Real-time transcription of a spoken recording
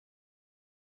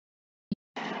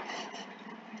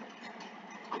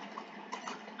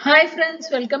Hi friends,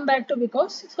 welcome back to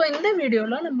Because. So in the video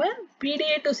la நம்ம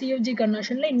PDA to CFG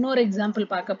conversion la இன்னொரு example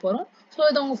பார்க்க போறோம். So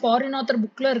இது உங்க foreign author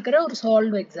bookல இருக்கிற ஒரு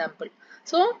solved example.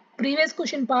 So previous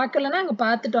question பார்க்கலனா அங்க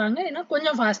பார்த்துட்டு வாங்க ஏன்னா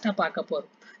கொஞ்சம் ஃபாஸ்டா பார்க்க போறோம்.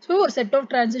 So ஒரு set of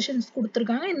transitions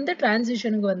கொடுத்திருக்காங்க. இந்த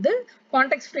transitionக்கு வந்து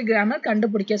context free grammar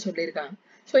கண்டுபிடிக்க சொல்லிருக்காங்க.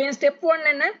 So என் step 1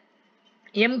 என்ன?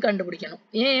 M கண்டுபிடிக்கணும்.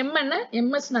 ஏன் M என்ன? M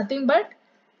is nothing but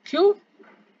Q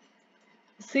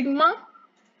sigma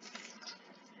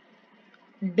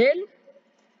del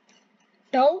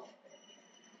tau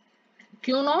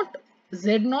q naught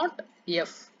z naught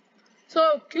f. So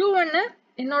q1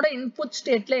 என்னோட input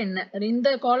stateல என்ன இந்த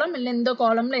காலம் இல்ல இந்த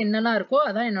காலம்ல என்னலாம் இருக்கோ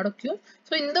அதான் என்னோட q.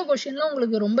 So இந்த क्वेश्चनல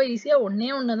உங்களுக்கு ரொம்ப ஈஸியா ஒண்ணே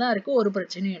தான் இருக்கு ஒரு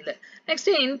பிரச்சனையும் இல்ல. Next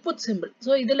input symbol.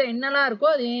 So இதுல என்னலாம் இருக்கோ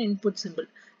அது input symbol.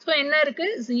 So என்ன இருக்கு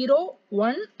 0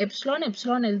 1 epsilon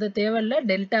epsilon எழுத தேவையில்ல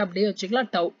டெல்டா அப்படியே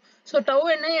வச்சுக்கலாம் tau. So tau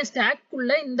என்ன என் stack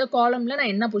குள்ள இந்த காலம்ல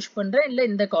நான் என்ன புஷ் பண்றேன் இல்ல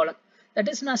இந்த காலம். That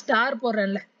is நான் ஸ்டார்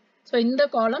போடுறேன்ல. So இந்த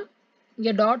காலம்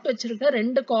இங்க டாட் வச்சிருக்க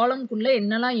ரெண்டு காலம் குள்ள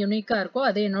என்னலாம் யூனிக்கா இருக்கோ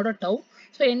அது என்னோட tau.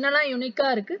 So என்னலாம் யூனிக்கா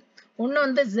இருக்கு ஒன்னு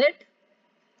வந்து z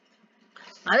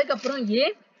அதுக்கு அப்புறம் a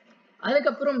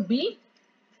அதுக்கு அப்புறம் b.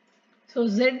 So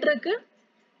z இருக்கு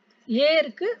a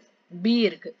இருக்கு b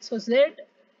இருக்கு. So z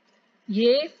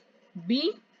a b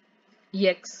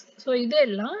x. So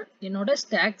இதெல்லாம் என்னோட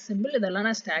stack symbol இதெல்லாம்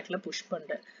நான் stackல புஷ்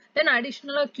பண்றேன். Then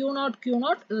additionally q0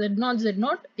 q0 z0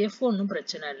 z0 f ஒன்னும்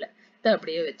பிரச்சனை இல்ல இத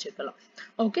அப்படியே வெச்சுக்கலாம்.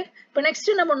 ஓகே இப்போ next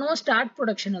நம்ம நோ ஸ்டார்ட்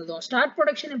ப்ரொடக்ஷன் எழுதுவோம். ஸ்டார்ட்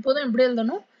ப்ரொடக்ஷன் எப்போதும் எப்படி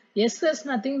எழுதணும் s is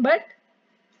nothing but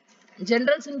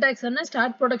general syntax என்ன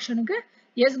start ப்ரொடக்ஷனுக்கு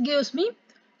s gives me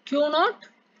q0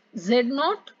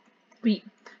 z0 p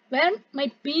when my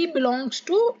p belongs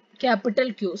to capital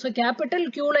Q. So capital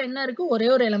Q ல என்ன இருக்கு ஒரே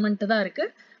ஒரு எலிமெண்ட் தான் இருக்கு.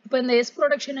 இப்போ இந்த s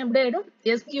ப்ரொடக்ஷன் எப்படி ஆயிடும்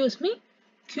s gives me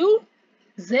q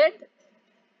z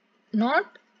not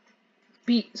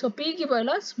p. So p க்கு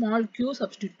பதிலா small q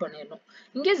substitute பண்ணிரணும்.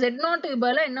 இங்க z0 க்கு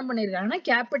பதிலா என்ன பண்ணிருக்காங்கன்னா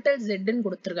capital Z ன்னு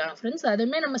கொடுத்திருக்காங்க फ्रेंड्स.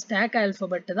 அதுமே நம்ம stack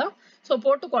alphabet தான். So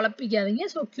போட்டு குழப்பிக்காதீங்க.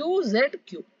 So q z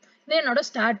q. இது என்னோட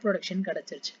ஸ்டார்ட் ப்ரொடக்ஷன்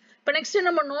கிடைச்சிருச்சு. இப்போ next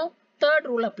என்ன பண்ணுவோம் third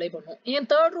rule apply பண்ணுவோம். ஏன்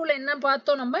third rule என்ன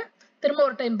பார்த்தோம் நம்ம திரும்ப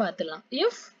ஒரு டைம் பார்த்துடலாம்.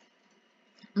 If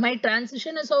my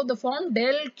transition is of the form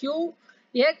del q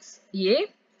x a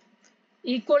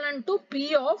equivalent to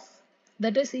p of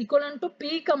that is equivalent to p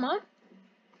comma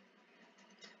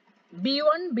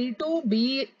b1 b2 b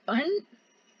and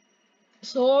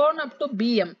so on up to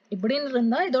bm இப்படின்னு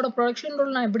இருந்தா இதோட production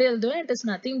rule நான் எப்படி எழுதுவேன் it is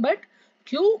nothing but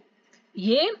q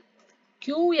a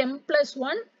qm plus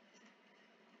 1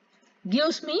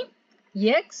 gives me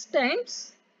x times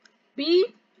p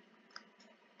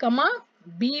comma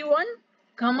b1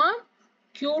 comma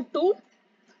q2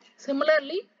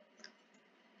 similarly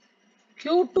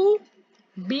q2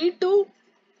 b2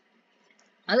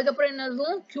 அதுக்கப்புறம் என்ன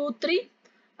எழுதுவோம் q3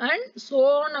 and so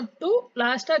on up to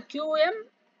last qm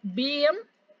bm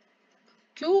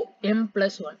qm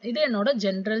plus 1 இது என்னோட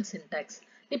general syntax.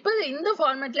 இப்போ இந்த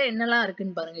ஃபார்மேட்ல என்னலாம்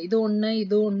இருக்குன்னு பாருங்க இது ஒன்னு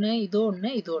இது ஒன்னு இது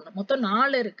ஒன்னு இது ஒன்னு மொத்தம்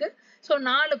 4 இருக்கு. சோ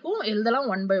 4க்கும் எழுதலாம்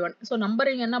 1 by 1. சோ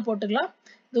நம்பரிங் என்ன போட்டுக்கலாம்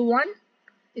இது 1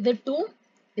 இது 2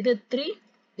 இது 3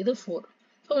 இது 4.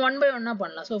 சோ 1 by 1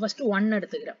 பண்ணலாம். சோ ஃபர்ஸ்ட் 1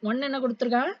 எடுத்துக்கிறேன். 1 என்ன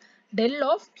கொடுத்திருக்காங்க del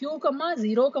of q,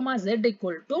 0, z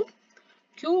equal to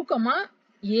q,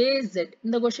 az.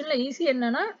 இந்த क्वेश्चनல ஈஸி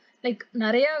என்னன்னா லைக்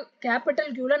நிறைய கேபிட்டல்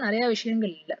Q ல நிறைய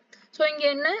விஷயங்கள் இல்ல. சோ இங்க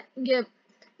என்ன இங்க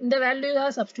இந்த வேல்யூ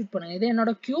தான் சப்ஸ்டிட்யூட் பண்ணுங்க. இது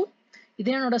என்னோட q,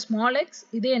 இது என்னோட ஸ்மால் x,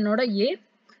 இது என்னோட a,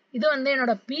 இது வந்து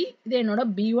என்னோட p, இது என்னோட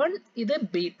b1, இது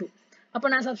b2. அப்ப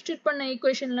நான் சப்ஸ்டிட்யூட் பண்ண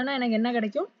ஈக்குவேஷன்லனா எனக்கு என்ன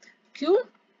கிடைக்கும் q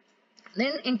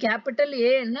then in capital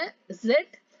A என்ன z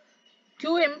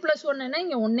qm plus 1 என்ன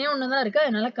இங்க ஒண்ணே தான் இருக்கு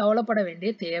அதனால கவலைப்பட வேண்டிய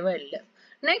தேவை இல்ல.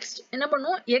 Next என்ன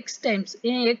பண்ணுவோம் x times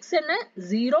x என்ன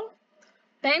 0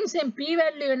 times p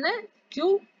value என்ன q,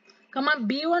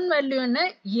 b1 value என்ன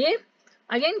a,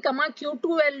 again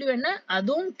q2 value என்ன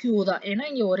அதுவும் q தான் ஏன்னா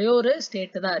இங்க ஒரே ஒரு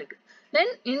ஸ்டேட் தான் இருக்கு.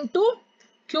 Then into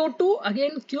q2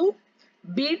 again q,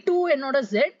 b2 என்னோட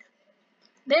z,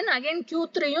 then again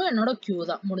q3 என்னோட q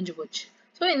தான் முடிஞ்சு போச்சு.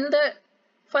 So இந்த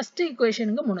first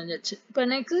equationக்கு முடிஞ்சிச்சு. இப்போ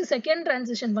next second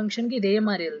transition functionக்கு இதே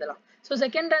மாதிரி எழுதலாம். So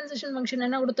second transition function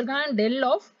என்ன கொடுத்திருக்காங்க del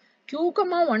of q,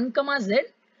 1, z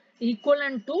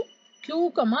equivalent to q,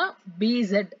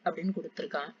 bz அப்படின்னு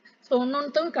கொடுத்திருக்காங்க. So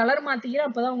ஒன்னொன்னும் கலர் மாத்திக்கிறேன்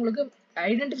அப்பதான் உங்களுக்கு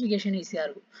ஐடென்டிஃபிகேஷன் ஈஸியா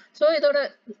இருக்கும். So இதோட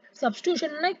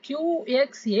சப்ஸ்டிடியூஷன்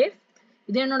qxa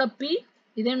இது என்னோட p,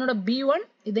 இது என்னோட b1,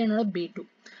 இது என்னோட b2.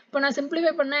 இப்போ நான்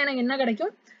சிம்பிளிஃபை பண்ணா எனக்கு என்ன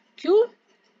கிடைக்கும் q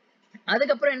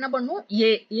அதுக்கப்புறம் என்ன பண்ணுவோம்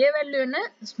a வேல்யூ என்ன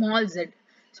small z.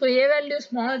 So a value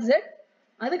small z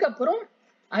அதுக்கப்புறம்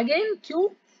again q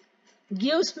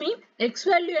gives me x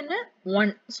value என்ன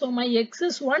 1. So my x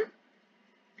is 1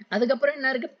 அதுக்கப்புறம் என்ன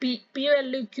இருக்கு p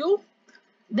value q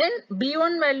then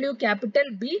B1 value capital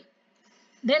B,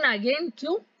 then again Q,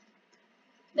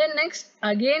 then next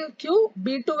again Q,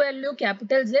 B2 value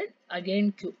capital Z, again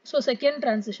Q. So second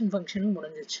transition function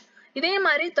முடிஞ்சிச்சு. இதே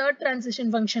மாதிரி third transition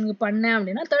function பண்ணேன்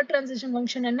அப்படின்னா third transition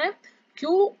function என்ன?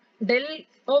 Q del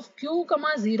of Q,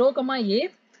 0, A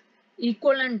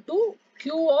equivalent to Q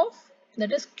of,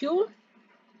 that is Q,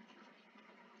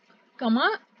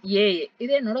 A.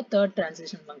 இது என்னோட third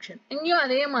transition function. இங்கேயும்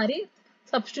அதே மாதிரி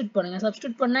substitute பண்ணுங்க.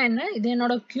 substitute பண்ணா என்ன? இது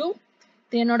என்னோட Q,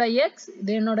 இது என்னோட X,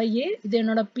 இது என்னோட A, இது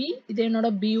என்னோட P, இது என்னோட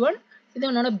B1, இது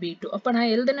என்னோட B2. அப்ப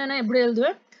நான் எழுதுனேன்னா எப்படி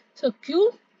எழுதுவேன்? So Q,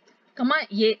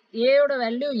 A. A ஓட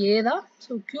வேல்யூ A தான்.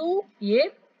 So Q A.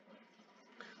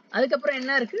 அதுக்கப்புறம்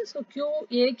என்ன இருக்கு? So Q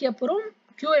A க்கு அப்புறம்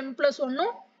QM plus 1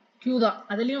 Q தான்.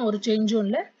 அதுலயும் ஒரு சேஞ்சும்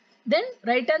இல்லை. Then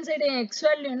right hand side X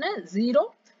value என்ன? 0.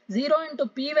 0 into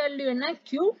P value என்ன?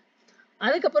 Q.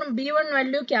 அதுக்கப்புறம் B1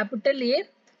 value capital A.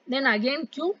 Then again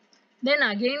Q. Then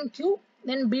again Q.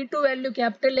 Then B2 value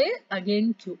capital A, again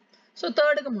Q. So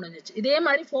third க்கு முடிஞ்சிச்சு. இதே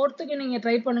மாதிரி fourth க்கு நீங்க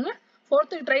ட்ரை பண்ணுங்க.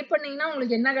 fourth க்கு ட்ரை பண்ணீங்கன்னா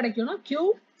உங்களுக்கு என்ன கிடைக்கும்னா Q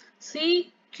C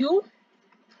Q.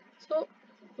 So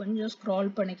கொஞ்சம் scroll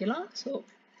பண்ணிக்கலாம். So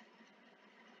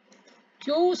Q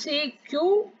C Q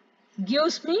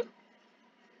gives me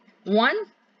 1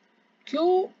 Q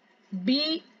B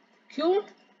Q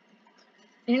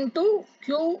into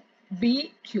Q B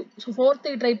Q. So fourth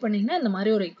try பண்ணீங்கன்னா இந்த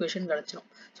மாதிரி ஒரு equation கிடைச்சிரும்.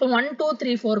 So 1 2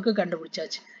 3 4 க்கு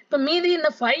கண்டுபிடிச்சாச்சு. இப்போ மீதி இந்த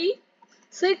 5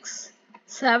 6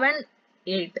 7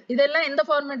 8 இதெல்லாம் எந்த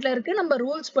ஃபார்மேட்ல இருக்கு? நம்ம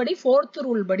ரூல்ஸ் படி fourth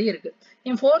ரூல் படி இருக்கு.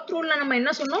 இந்த fourth ரூல்ல நம்ம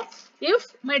என்ன சொன்னோம்? If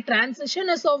my transition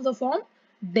is of the form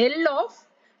del of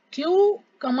Q,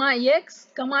 X,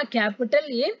 capital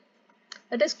A,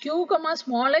 that is Q,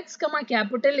 small x,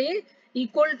 capital A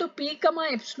equal to P,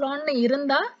 epsilon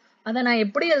இருந்தா அதை நான்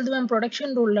எப்படி எழுதுவேன்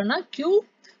production ரூல்லனா Q,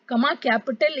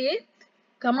 capital A,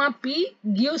 P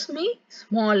gives me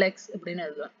small x அப்படின்னு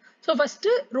எழுதுவேன். So first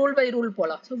rule by rule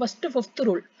போலாம். So first fifth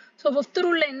rule. So fifth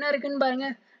ruleல என்ன இருக்குன்னு பாருங்க.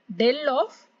 Del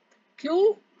of Q,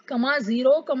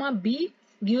 0, B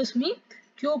gives me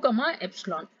Q,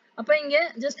 epsilon. அப்ப இங்க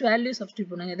just value substitute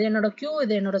பண்ணுங்க. இது என்னோட Q,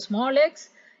 இது என்னோட small x,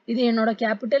 இது என்னோட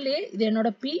capital A, இது என்னோட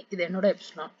P, இது என்னோட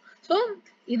epsilon. So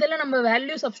இதெல்ல நம்ம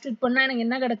value substitute பண்ணா எனக்கு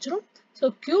என்ன கிடைச்சிரும்? So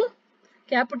Q,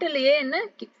 capital A என்ன?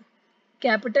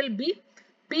 Capital B,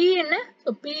 P என்ன?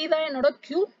 So P தான் என்னோட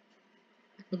Q,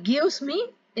 gives me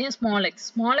a small x.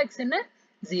 Small x என்ன?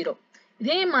 0.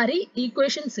 இதே மாதிரி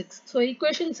equation 6. So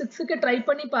equation 6 க்கு ட்ரை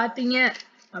பண்ணி பார்த்தீங்க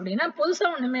அப்படின்னா புதுசா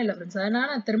ஒண்ணுமே இல்லை ஃப்ரெண்ட்ஸ். அதனால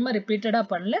நான் திரும்ப ரிப்பீட்டடா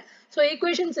பண்ணல. So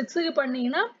equation 6 க்கு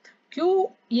பண்ணீங்கன்னா Q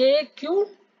A Q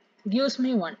gives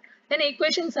me 1. Then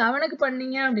equation 7 க்கு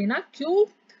பண்ணீங்க அப்படின்னா Q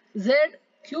Z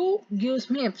Q gives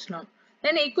me epsilon.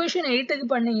 Then equation 8 க்கு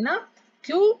பண்ணீங்கன்னா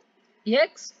Q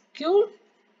X Q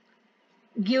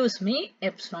gives me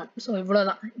epsilon. So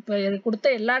இவ்வளவுதான். இப்போ கொடுத்த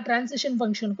எல்லா transition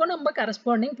functionக்கும் நம்ம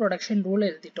corresponding production rule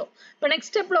எழுதிட்டோம். இப்போ next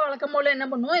stepல வழக்கம் போல என்ன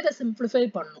பண்ணுவோம்? இதை simplify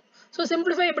பண்ணணும். So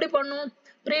simplify எப்படி பண்ணும்?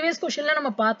 previous questionல நம்ம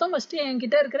பார்த்தோம். first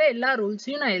என்கிட்ட இருக்கிற எல்லா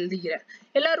ரூல்ஸையும் நான் எழுதிக்கிறேன்.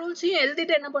 எல்லா ரூல்ஸையும்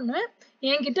எழுதிட்டு என்ன பண்ணுவேன்?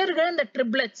 என்கிட்ட இருக்கிற இந்த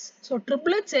triplets. So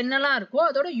triplets என்னெல்லாம் இருக்கோ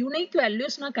அதோட unique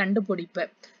values நான்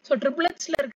கண்டுபிடிப்பேன். So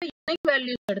tripletsல இருக்கிற unique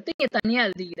values எடுத்து இங்க தனியா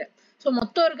எழுதிக்கிறேன். So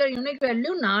மொத்தம் இருக்கிற unique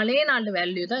value 4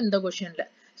 வேல்யூ தான் இந்த questionல.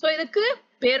 So இதுக்கு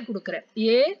பேர் கொடுக்கிறேன்.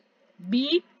 A, B,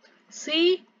 C,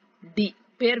 D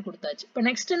பேர் கொடுத்தாச்சு. இப்போ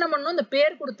நெக்ஸ்ட் என்ன பண்ணணும்? இந்த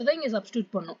பேர் கொடுத்ததை இங்க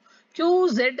சப்ஸ்டிட்யூட் பண்ணணும். Q,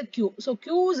 Z, Q. So Q,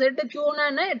 Z, Q னா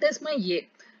என்ன? It is my A.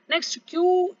 Next Q,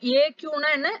 A, Q னா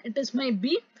என்ன? It is my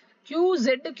B. Q,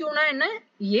 Z, Q னா என்ன?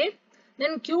 A.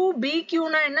 Then Q, B, Q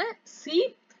னா என்ன? C.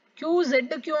 Q,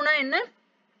 Z, Q னா என்ன?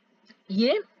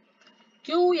 A.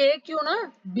 Q, A, Q னா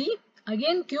B.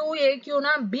 Again Q, A, Q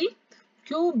னா B.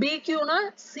 Q, B, Q னா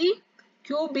C.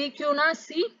 Q, B, Q னா C.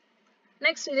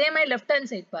 Next இதே மாதிரி left hand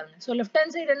side பாருங்க. So left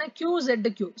hand side என்ன? Q,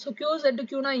 Z, Q. So Q, Z,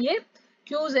 Q னா A.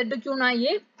 Q, Z, Q னா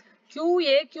A. Q,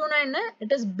 A, Q னா என்ன?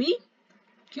 It is B.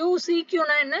 Q, C, Q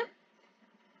னா என்ன?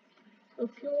 So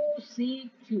Q, C,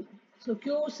 Q. So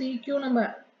Q, C, Q நம்ம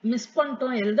miss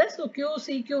பண்ணிட்டோம் எழுத. So Q,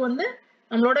 C, Q வந்து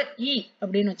நம்மளோட E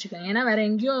அப்படின்னு வச்சுக்கோங்க. ஏன்னா வேற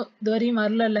எங்கேயும் இதுவரையும்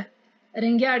வரல. வேற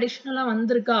எங்கேயும் அடிஷ்னலா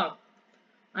வந்திருக்கா?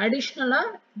 அடிஷ்னலா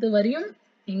இதுவரையும்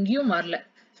எங்கேயும் வரல.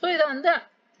 So இதை வந்து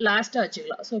லாஸ்டா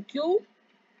வச்சுக்கலாம். So Q,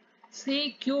 C,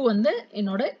 Q வந்து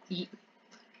என்னோட E.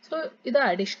 So இதை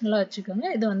அடிஷ்னலா வச்சுக்கோங்க.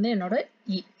 இது வந்து என்னோட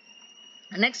E.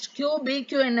 Next Q, B,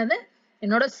 Q என்னது?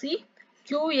 என்னோட C.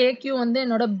 Q, A, Q வந்து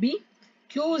என்னோட B.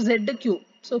 Q, Z, Q.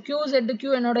 So Q, Z,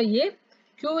 Q என்னோட A.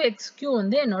 Q, X, Q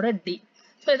வந்து என்னோட D.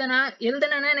 So இதை நான்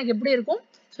எழுதுனேன்னா எனக்கு எப்படி இருக்கும்?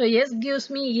 So S gives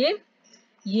me A.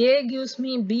 A gives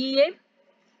me BA.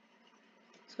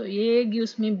 So A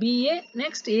gives me BA.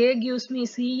 Next A gives me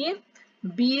CA.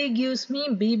 B gives me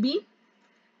BB.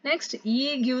 Next E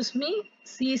gives me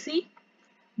CC,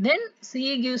 then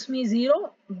C gives me 0,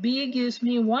 B gives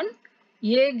me 1,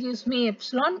 A gives me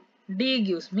epsilon, D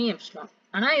gives me epsilon.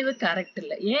 ஆனா இது correct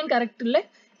இல்லை. ஏன் correct இல்லை?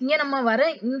 இங்கே நம்ம வர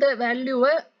இந்த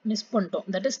வேல்யூவை மிஸ் பண்ணிட்டோம்.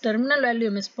 That is terminal value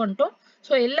miss பண்ணிட்டோம்.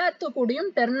 ஸோ எல்லாத்துக்கூடையும்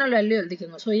டெர்மினல் வேல்யூ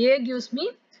எழுதிக்கோங்க. ஸோ A gives me,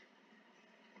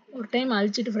 ஒரு டைம்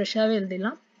அழிச்சிட்டு ஃப்ரெஷ்ஷாகவே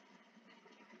எழுதிடலாம்.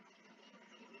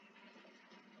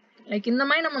 லைக் இந்த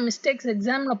மாதிரி நம்ம மிஸ்டேக்ஸ்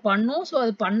எக்ஸாமில் பண்ணோம். ஸோ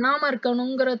அது பண்ணாமல்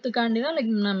இருக்கணுங்கிறதுக்காண்டி தான் லைக்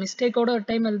நான் மிஸ்டேக்கோட ஒரு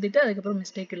டைம் எழுதிட்டு அதுக்கப்புறம்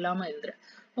மிஸ்டேக் இல்லாமல் எழுதுறேன்.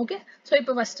 ஓகே, ஸோ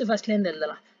இப்போ ஃபஸ்ட்லேருந்து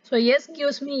எழுதலாம். So S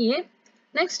gives me A,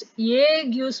 next A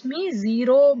gives me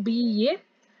 0 BA,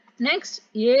 next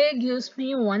A gives me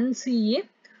 1 CA,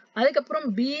 அதுக்கப்புறம்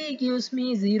B gives me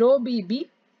 0 BB,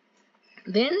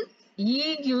 then E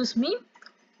gives me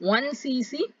 1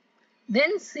 CC,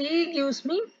 then C gives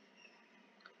me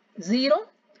 0,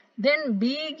 then B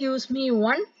gives me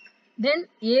 1, then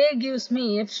A gives me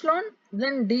epsilon,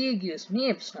 then D gives me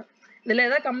epsilon. இதில்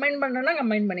எதாவது combine பண்ணனா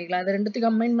combine பண்ணிக்கலாம். அது ரெண்டுத்தையும்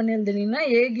combine பண்ணி எழுதுனீங்கன்னா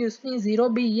A gives me 0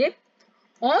 BA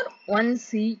or 1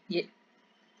 CA.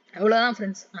 அவ்வளோதான்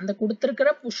friends. அந்த கொடுத்துருக்கிற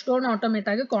push down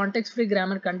ஆட்டோமேட்டாக context free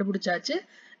grammar கண்டுபிடிச்சாச்சு.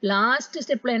 லாஸ்ட்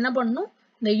ஸ்டெப்பில் என்ன பண்ணணும்?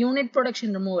 இந்த unit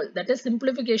production removal, that is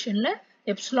சிம்பிளிஃபிகேஷனில்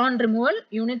epsilon removal,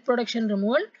 unit production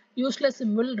removal, useless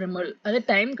simple removal. அது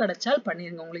டைம் கிடைச்சால்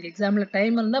பண்ணிடுங்க. உங்களுக்கு எக்ஸாமில்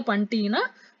டைம் இருந்தால் பண்ணிட்டீங்கன்னா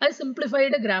அது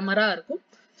சிம்பிளிஃபைடு கிராமராக இருக்கும்.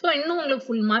 ஸோ இன்னும் உங்களுக்கு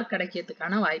ஃபுல் மார்க்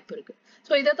கிடைக்கிறதுக்கான வாய்ப்பு இருக்குது.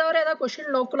 ஸோ இதை தவிர ஏதாவது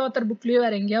கொஸ்டின் லோக்கல் ஆத்தர் புக்லேயோ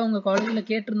வேறு எங்கேயா உங்கள் காலேஜில்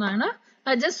கேட்டிருந்தாங்கன்னா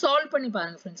அதை ஜஸ்ட் சால்வ் பண்ணி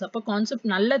பாருங்க ஃப்ரெண்ட்ஸ். அப்போ கான்செப்ட்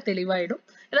நல்லா தெளிவாயிடும்.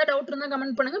 ஏதாவது டவுட் இருந்தால்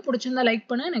கமெண்ட் பண்ணுங்கள். பிடிச்சிருந்தா லைக்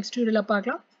பண்ணுங்கள். நெக்ஸ்ட் வீடியோவில்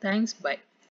பார்க்கலாம். Thanks, by.